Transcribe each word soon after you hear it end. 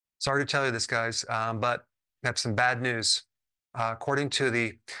Sorry to tell you this, guys, but I have some bad news. According to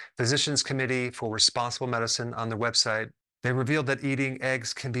the Physicians Committee for Responsible Medicine on their website, they revealed that eating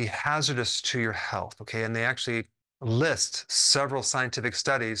eggs can be hazardous to your health. Okay, and they actually list several scientific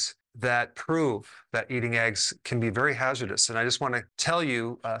studies that prove that eating eggs can be very hazardous. And I just want to tell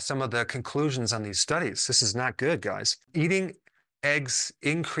you some of the conclusions on these studies. This is not good, guys. Eating eggs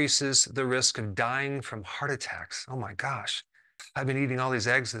increases the risk of dying from heart attacks. Oh my gosh. I've been eating all these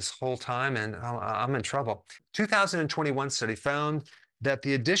eggs this whole time and I'm in trouble. 2021 study found that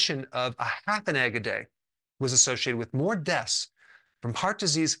the addition of a half an egg a day was associated with more deaths from heart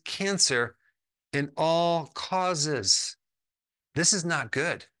disease, cancer, in all causes. This is not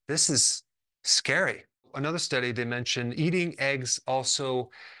good. This is scary. Another study, they mentioned eating eggs also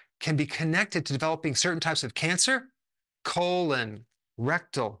can be connected to developing certain types of cancer, colon,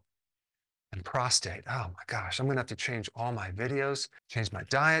 rectal, and prostate. Oh my gosh, I'm gonna have to change all my videos, change my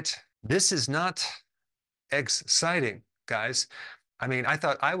diet. This is not exciting, guys. I mean, I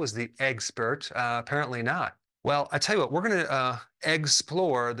thought I was the expert, apparently not. Well, I tell you what, we're gonna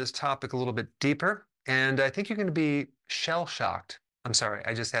explore this topic a little bit deeper, and I think you're gonna be shell-shocked. I'm sorry,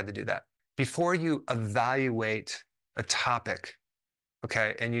 I just had to do that. Before you evaluate a topic,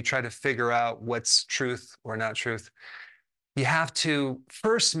 okay, and you try to figure out what's truth or not truth, you have to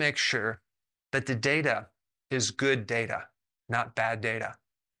first make sure that the data is good data, not bad data.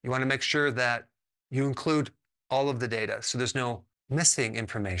 You want to make sure that you include all of the data so there's no missing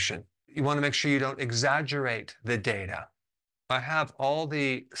information. You want to make sure you don't exaggerate the data. I have all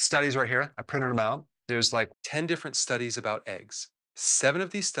the studies right here. I printed them out. There's like 10 different studies about eggs. 7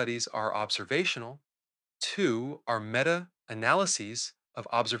 of these studies are observational, 2 are meta analyses of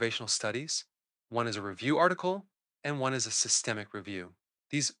observational studies, 1 is a review article, and 1 is a systemic review.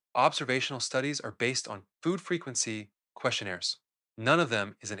 These observational studies are based on food frequency questionnaires. None of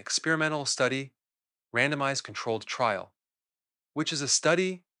them is an experimental study, randomized controlled trial, which is a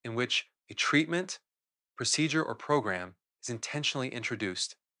study in which a treatment, procedure, or program is intentionally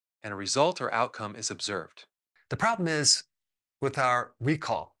introduced and a result or outcome is observed. the problem is with our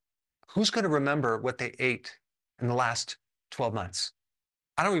recall. Who's going to remember what they ate in the last 12 months?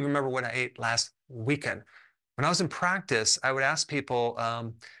 I don't even remember what I ate last weekend. When I was in practice, I would ask people,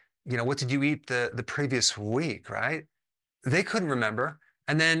 what did you eat the previous week, right? They couldn't remember.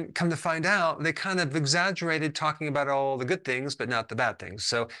 And then come to find out, they kind of exaggerated talking about all the good things, but not the bad things.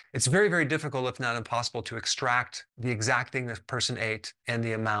 So it's very, very difficult, if not impossible, to extract the exact thing the person ate and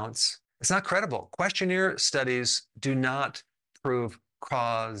the amounts. It's not credible. Questionnaire studies do not prove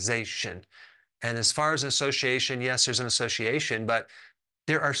causation. And as far as association, yes, there's an association, but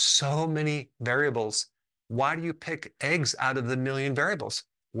there are so many variables. Why do you pick eggs out of the million variables?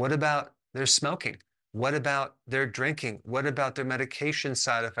 What about their smoking? What about their drinking? What about their medication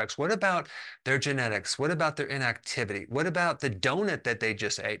side effects? What about their genetics? What about their inactivity? What about the donut that they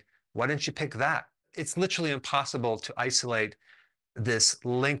just ate? Why didn't you pick that? It's literally impossible to isolate this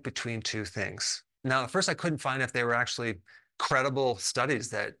link between two things. Now, at first, I couldn't find if they were actually credible studies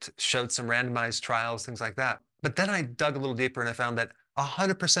that showed some randomized trials, things like that. But then I dug a little deeper and I found that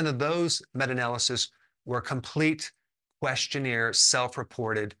 100% of those meta-analyses were complete questionnaire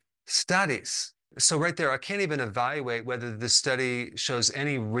self-reported studies. So right there, I can't even evaluate whether this study shows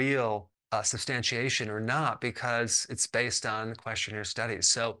any real substantiation or not because it's based on questionnaire studies.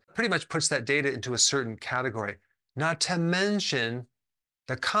 So pretty much puts that data into a certain category, not to mention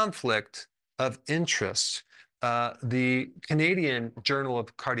the conflict of interest. The Canadian Journal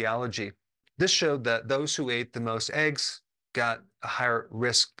of Cardiology, this showed that those who ate the most eggs got a higher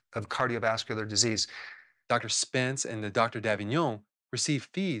risk of cardiovascular disease. Dr. Spence and the Dr. Davignon receive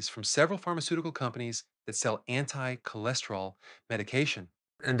fees from several pharmaceutical companies that sell anti cholesterol medication.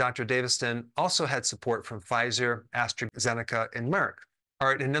 And Dr. Daviston also had support from Pfizer, AstraZeneca, and Merck. All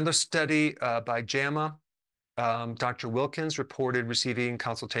right, another study by JAMA, Dr. Wilkins reported receiving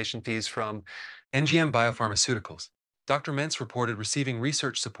consultation fees from NGM Biopharmaceuticals. Dr. Mentz reported receiving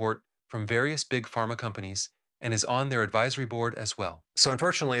research support from various big pharma companies and is on their advisory board as well. So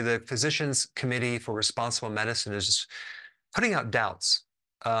unfortunately, the Physicians Committee for Responsible Medicine is putting out doubts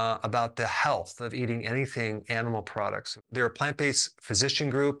about the health of eating anything animal products. They're a plant-based physician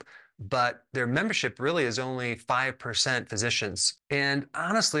group, but their membership really is only 5% physicians. And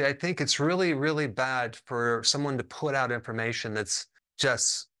honestly, I think it's really, really bad for someone to put out information that's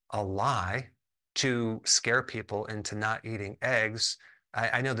just a lie to scare people into not eating eggs.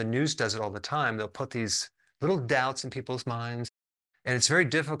 I know the news does it all the time. They'll put these little doubts in people's minds. And it's very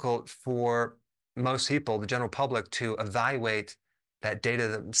difficult for most people, the general public, to evaluate that data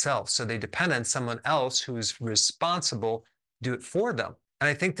themselves. So they depend on someone else who's responsible to do it for them. And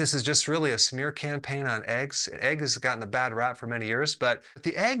I think this is just really a smear campaign on eggs. Egg has gotten a bad rap for many years, but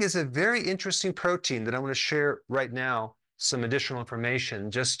the egg is a very interesting protein that I want to share right now some additional information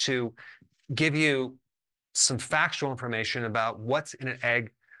just to give you some factual information about what's in an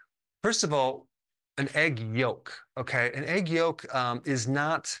egg. First of all, an egg yolk, okay? An egg yolk is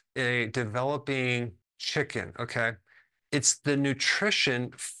not a developing chicken, okay? It's the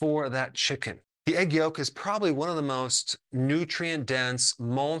nutrition for that chicken. The egg yolk is probably one of the most nutrient-dense,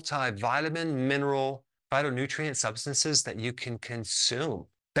 multivitamin, mineral, phytonutrient substances that you can consume,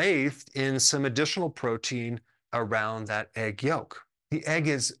 bathed in some additional protein around that egg yolk. The egg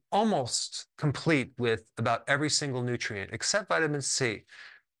is almost complete with about every single nutrient except vitamin C,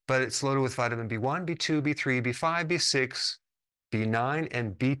 but it's loaded with vitamin B1, B2, B3, B5, B6, B9,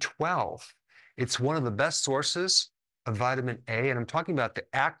 and B12. It's one of the best sources of vitamin A, and I'm talking about the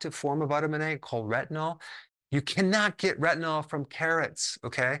active form of vitamin A called retinol. You cannot get retinol from carrots,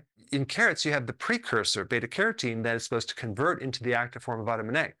 okay? In carrots, you have the precursor, beta carotene, that is supposed to convert into the active form of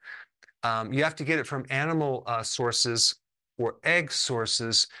vitamin A. You have to get it from animal sources or egg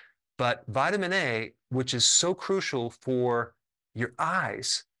sources, but vitamin A, which is so crucial for your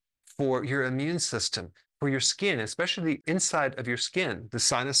eyes, for your immune system, for your skin, especially the inside of your skin, the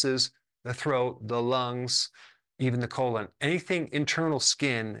sinuses, the throat, the lungs, even the colon. Anything internal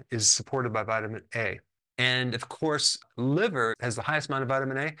skin is supported by vitamin A. And of course, liver has the highest amount of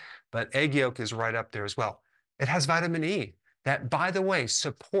vitamin A, but egg yolk is right up there as well. It has vitamin E that, by the way,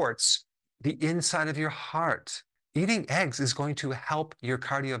 supports the inside of your heart. Eating eggs is going to help your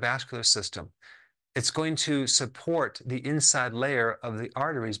cardiovascular system. It's going to support the inside layer of the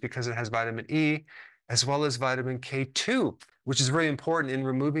arteries because it has vitamin E as well as vitamin K2, which is very important in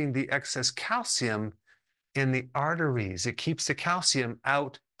removing the excess calcium in the arteries. It keeps the calcium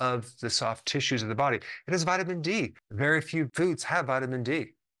out of the soft tissues of the body. It has vitamin D. Very few foods have vitamin D,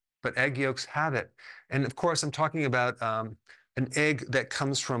 but egg yolks have it. And of course, I'm talking about an egg that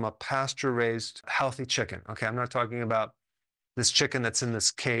comes from a pasture-raised healthy chicken. Okay, I'm not talking about this chicken that's in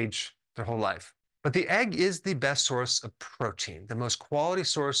this cage their whole life. But the egg is the best source of protein, the most quality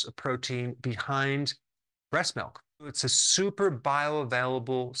source of protein behind breast milk. It's a super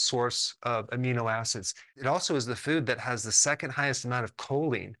bioavailable source of amino acids. It also is the food that has the second highest amount of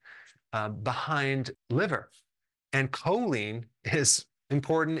choline behind liver. And choline is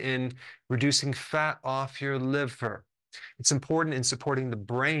important in reducing fat off your liver. It's important in supporting the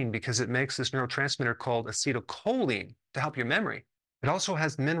brain because it makes this neurotransmitter called acetylcholine to help your memory. It also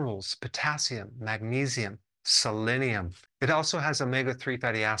has minerals, potassium, magnesium, selenium. It also has omega-3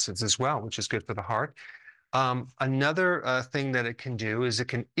 fatty acids as well, which is good for the heart. Another thing that it can do is it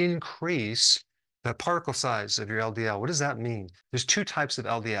can increase the particle size of your LDL. What does that mean? There's two types of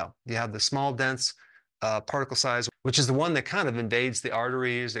LDL. You have the small, dense particle size, which is the one that kind of invades the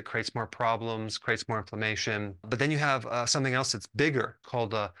arteries, that creates more problems, creates more inflammation. But then you have something else that's bigger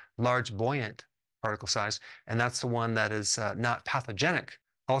called a large buoyant particle size, and that's the one that is not pathogenic.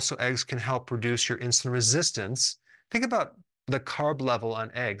 Also, eggs can help reduce your insulin resistance. Think about the carb level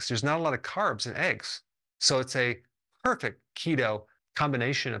on eggs. There's not a lot of carbs in eggs. So it's a perfect keto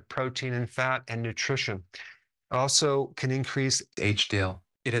combination of protein and fat and nutrition. It also can increase HDL.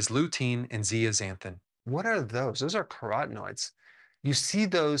 It has lutein and zeaxanthin. What are those? Those are carotenoids. You see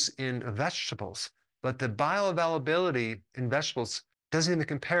those in vegetables, but the bioavailability in vegetables doesn't even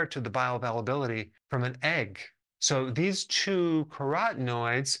compare to the bioavailability from an egg. So these two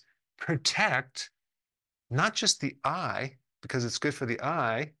carotenoids protect not just the eye, because it's good for the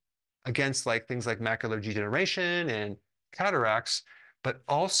eye, against things like macular degeneration and cataracts, but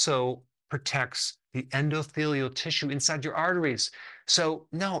also protects the endothelial tissue inside your arteries. So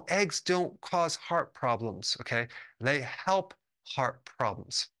no, eggs don't cause heart problems, okay? They help heart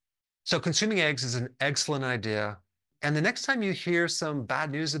problems. So consuming eggs is an excellent idea. And the next time you hear some bad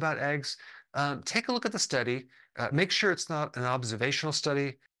news about eggs, take a look at the study. Make sure it's not an observational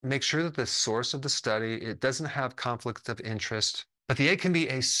study. Make sure that the source of the study, it doesn't have conflict of interest. But the egg can be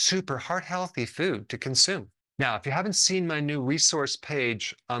a super heart-healthy food to consume. Now, if you haven't seen my new resource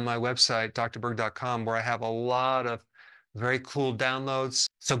page on my website, drberg.com, where I have a lot of very cool downloads.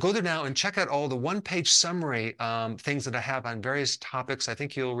 So go there now and check out all the one-page summary things that I have on various topics. I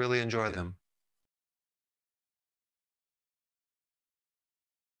think you'll really enjoy them.